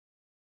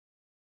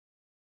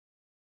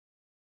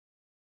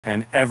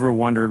and ever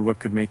wondered what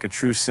could make a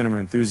true cinema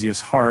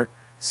enthusiast's heart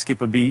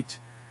skip a beat,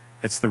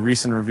 it's the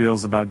recent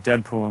reveals about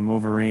Deadpool and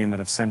Wolverine that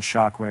have sent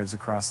shockwaves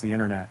across the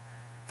internet.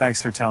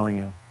 Thanks for telling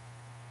you.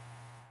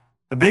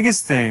 The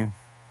biggest thing,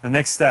 the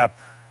next step,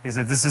 is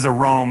that this is a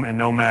Rome and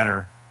no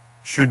matter.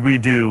 Should we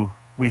do,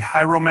 we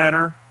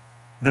hieromatter,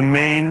 the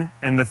main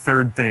and the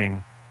third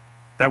thing,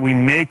 that we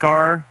make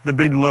the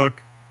big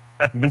look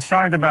that's been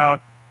talked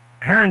about,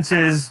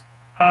 appearances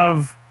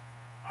of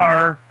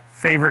our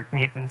favorite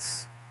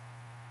mutants.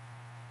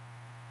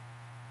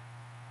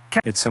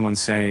 Did someone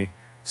say,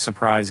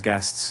 surprise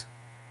guests?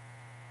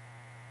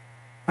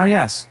 Oh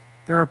yes,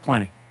 there are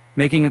plenty.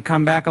 Making a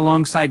comeback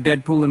alongside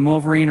Deadpool and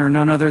Wolverine are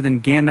none other than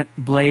Gambit,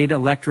 Blade,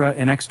 Elektra,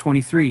 and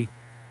X-23.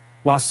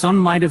 While some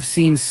might have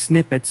seen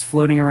snippets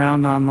floating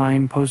around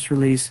online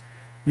post-release,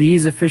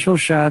 these official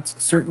shots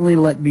certainly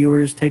let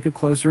viewers take a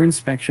closer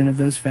inspection of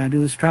those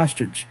fabulous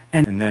costumes.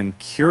 And then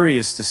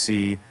curious to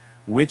see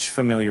which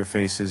familiar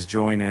faces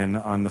join in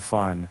on the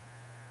fun.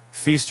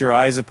 Feast your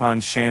eyes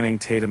upon Channing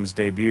Tatum's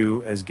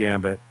debut as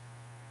Gambit,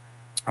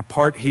 a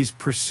part he's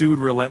pursued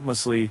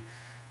relentlessly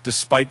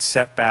despite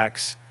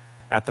setbacks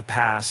at the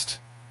past.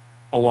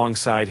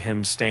 Alongside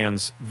him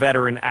stands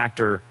veteran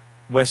actor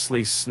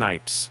Wesley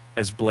Snipes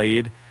as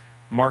Blade,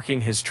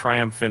 marking his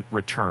triumphant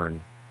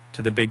return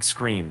to the big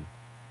screen.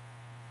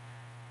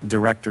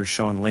 Director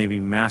Shawn Levy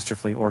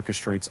masterfully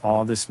orchestrates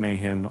all this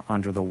mayhem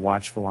under the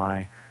watchful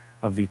eye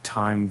of the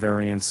Time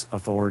Variance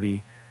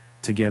Authority,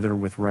 together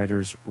with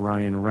writers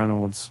Ryan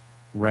Reynolds,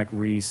 Rhett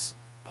Reese,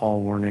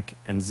 Paul Wernick,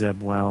 and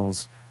Zeb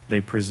Wells. They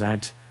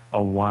present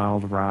a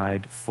wild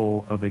ride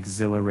full of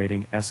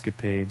exhilarating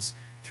escapades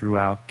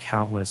throughout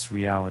countless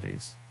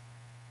realities.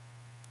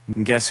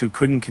 And guess who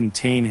couldn't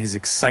contain his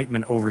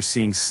excitement over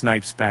seeing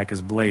Snipes back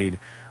as Blade?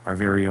 Our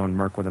very own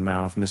Merc with a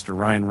Mouth, Mr.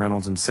 Ryan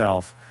Reynolds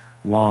himself.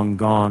 Long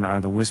gone are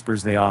the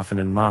whispers they often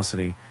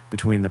animosity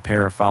between the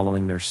pair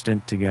following their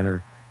stint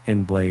together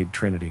in Blade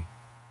Trinity.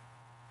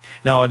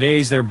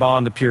 Nowadays, their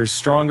bond appears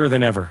stronger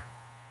than ever.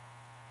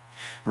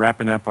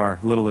 Wrapping up our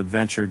little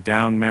adventure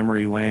down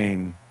memory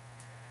lane,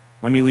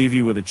 let me leave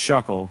you with a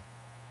chuckle.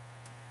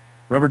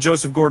 Robert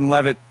Joseph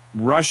Gordon-Levitt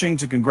rushing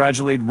to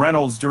congratulate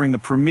Reynolds during the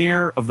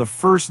premiere of the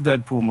first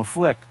Deadpool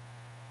flick.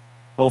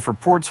 Well, if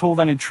reports hold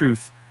any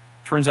truth,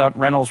 turns out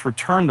Reynolds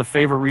returned the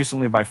favor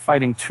recently by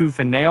fighting tooth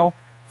and nail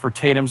for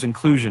Tatum's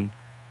inclusion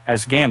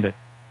as Gambit.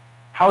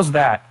 How's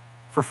that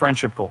for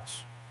friendship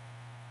goals?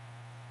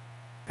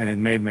 And it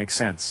may make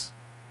sense.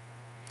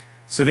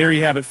 So there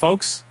you have it,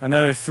 folks.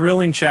 Another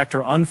thrilling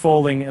chapter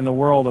unfolding in the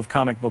world of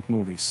comic book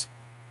movies.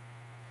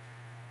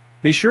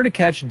 Be sure to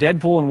catch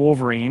Deadpool and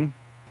Wolverine,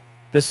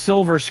 the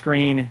silver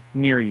screen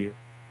near you.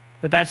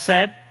 With that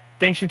said,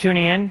 thanks for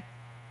tuning in.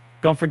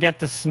 Don't forget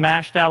to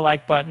smash that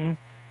like button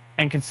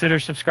and consider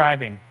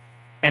subscribing.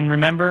 And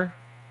remember,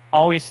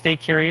 always stay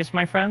curious,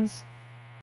 my friends.